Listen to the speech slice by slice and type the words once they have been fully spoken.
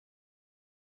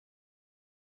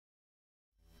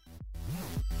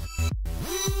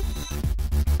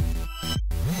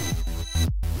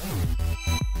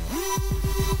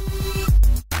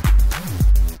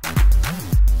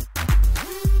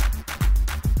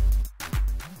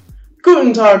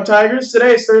Guten Tag, Tigers.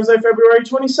 Today is Thursday, February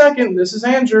 22nd. This is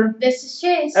Andrew. This is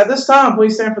Chase. At this time,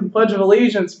 please stand for the Pledge of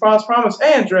Allegiance, Pause, Promise,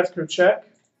 and dress code check.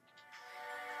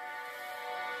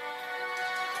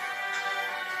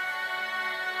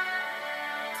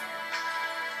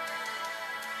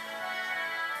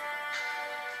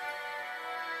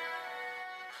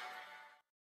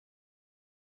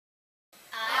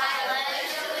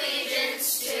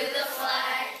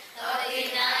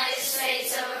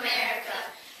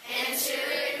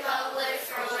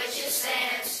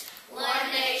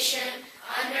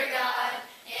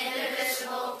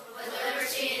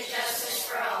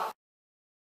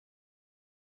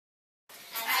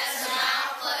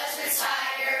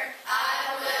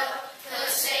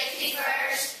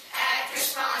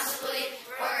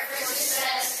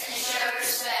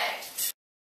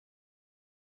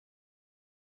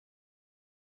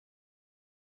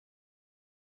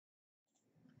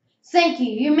 Thank you.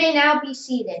 You may now be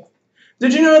seated.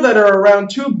 Did you know that around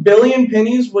 2 billion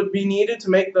pennies would be needed to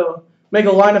make a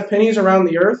line of pennies around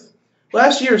the earth?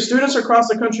 Last year, students across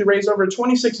the country raised over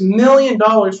 $26 million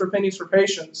for pennies for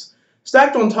patients.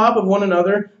 Stacked on top of one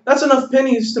another, that's enough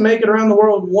pennies to make it around the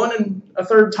world 1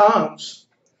 1/3 times.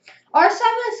 Our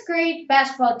 7th grade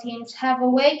basketball teams have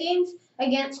away games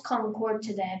against Concord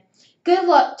today. Good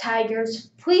luck,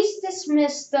 Tigers. Please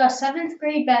dismiss the 7th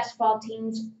grade basketball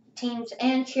teams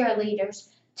and cheerleaders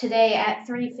today at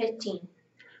 3:15.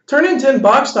 Turn in 10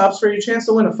 box tops for your chance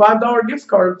to win a $5 gift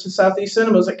card to Southeast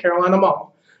Cinemas at Carolina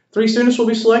Mall. 3 students will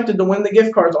be selected to win the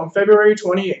gift cards on February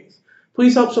 28th.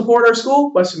 Please help support our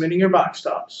school by submitting your box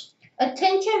tops.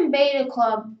 Attention Beta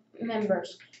Club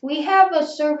members. We have a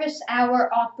service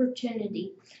hour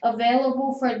opportunity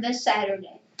available for this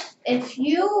Saturday. If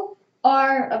you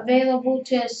are available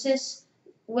to assist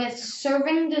with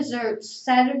serving desserts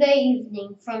Saturday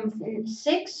evening from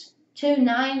 6 to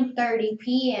 9:30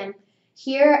 p.m.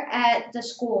 here at the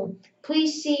school,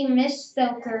 please see Miss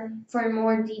Stoker for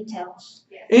more details.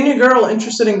 Any girl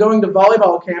interested in going to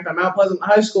volleyball camp at Mount Pleasant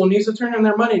High School needs to turn in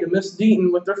their money to Miss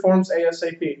Deaton with their forms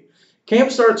ASAP.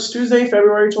 Camp starts Tuesday,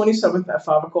 February 27th at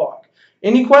 5 o'clock.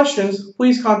 Any questions,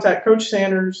 please contact Coach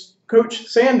Sanders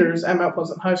at Mount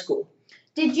Pleasant High School.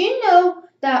 Did you know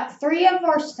that 3 of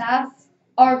our staff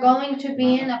are going to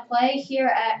be in a play here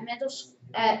at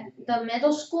the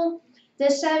middle school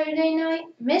this Saturday night?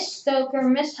 Miss Stoker,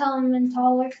 Miss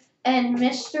Helmentaler, and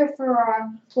Mr.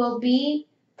 Farrar will be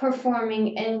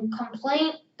performing in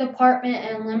Complaint Department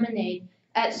and Lemonade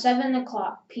at 7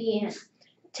 o'clock p.m.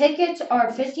 Tickets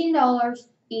are $15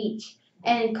 each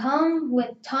and come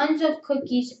with tons of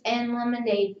cookies and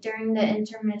lemonade during the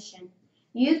intermission.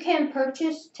 You can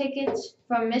purchase tickets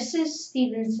from Mrs.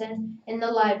 Stevenson in the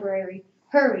library.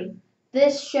 Hurry,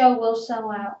 this show will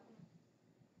sell out.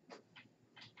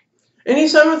 Any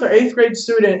 7th or 8th grade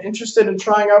student interested in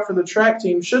trying out for the track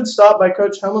team should stop by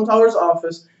Coach Helmentaler's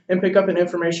office and pick up an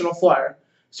informational flyer.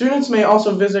 Students may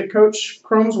also visit Coach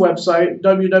Chrome's website,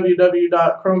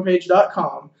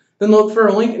 www.chromepage.com, then look for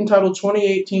a link entitled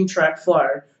 2018 Track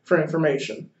Flyer for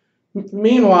information.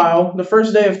 Meanwhile, the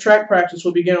first day of track practice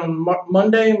will begin on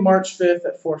Monday, March 5th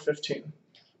at 4:15.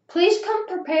 Please come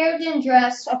prepared and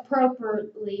dressed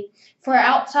appropriately for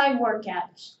outside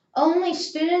workouts. Only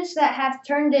students that have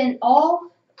turned in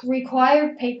all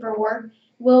required paperwork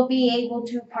will be able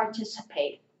to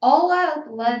participate. All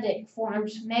athletic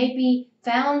forms may be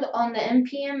found on the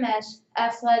MPMS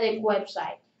athletic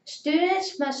website.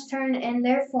 Students must turn in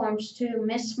their forms to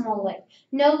Miss Smollett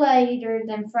no later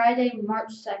than Friday,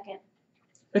 March 2nd.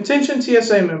 Attention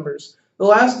TSA members. The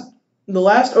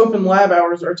last open lab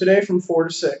hours are today from 4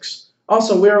 to 6.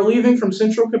 Also, we are leaving from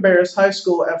Central Cabarrus High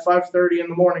School at 5:30 in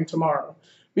the morning tomorrow.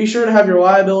 Be sure to have your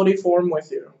liability form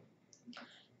with you.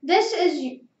 This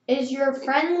is your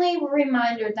friendly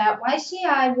reminder that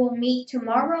YCI will meet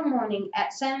tomorrow morning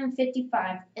at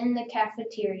 7:55 in the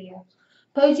cafeteria.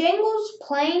 Bojangles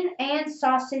plain and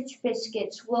sausage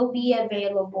biscuits will be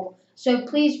available, so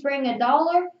please bring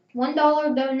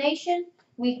 $1 donation.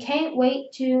 We can't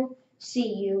wait to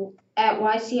see you at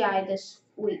YCI this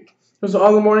week. Those are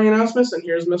all the morning announcements, and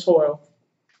here's Miss Hoyle.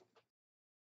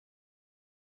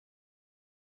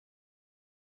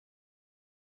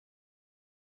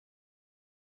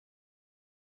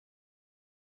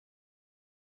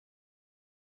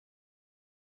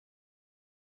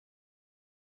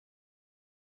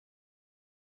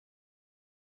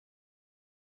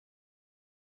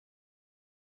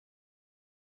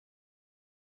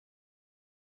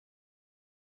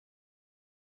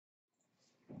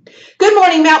 Good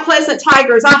morning, Mount Pleasant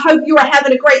Tigers. I hope you are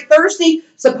having a great Thursday.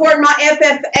 Supporting my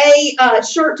FFA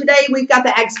shirt today, we've got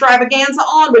the extravaganza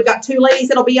on. We've got two ladies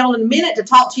that'll be on in a minute to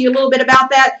talk to you a little bit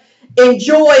about that.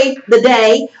 enjoy the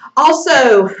day.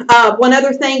 Also, one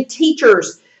other thing,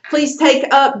 teachers, please take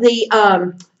up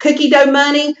the cookie dough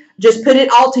money. Just put it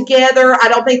all together. I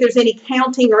don't think there's any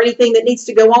counting or anything that needs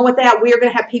to go on with that. We are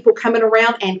going to have people coming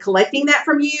around and collecting that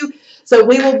from you. So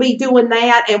we will be doing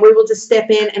that, and we will just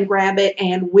step in and grab it,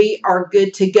 and we are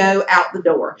good to go out the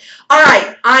door. All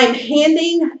right, I'm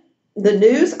handing the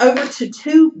news over to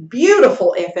two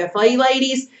beautiful FFA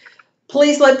ladies.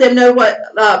 Please let them know what,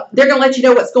 they're going to let you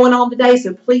know what's going on today,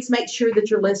 so please make sure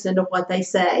that you're listening to what they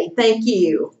say. Thank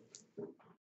you.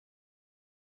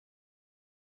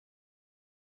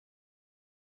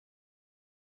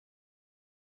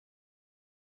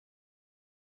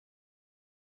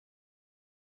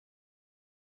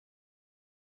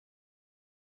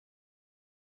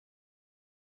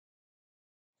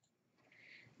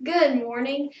 Good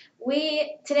morning.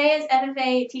 Today is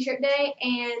FFA T-shirt day,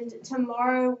 and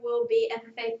tomorrow will be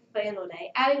FFA flannel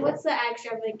day. Abby, what's the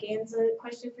extravaganza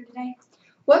question for today?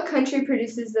 What country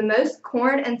produces the most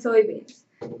corn and soybeans?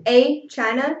 A.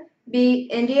 China, B.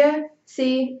 India,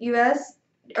 C. U.S.,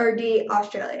 or D.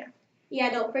 Australia?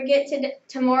 Yeah, don't forget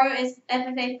tomorrow is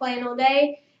FFA flannel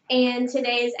day, and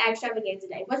today is extravaganza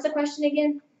day. What's the question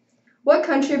again? What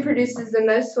country produces the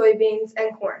most soybeans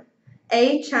and corn?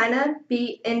 A. China,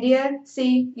 B. India,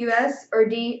 C. U.S., or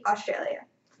D. Australia?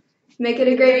 Make it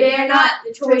a great day or not,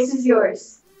 the choice is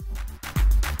yours.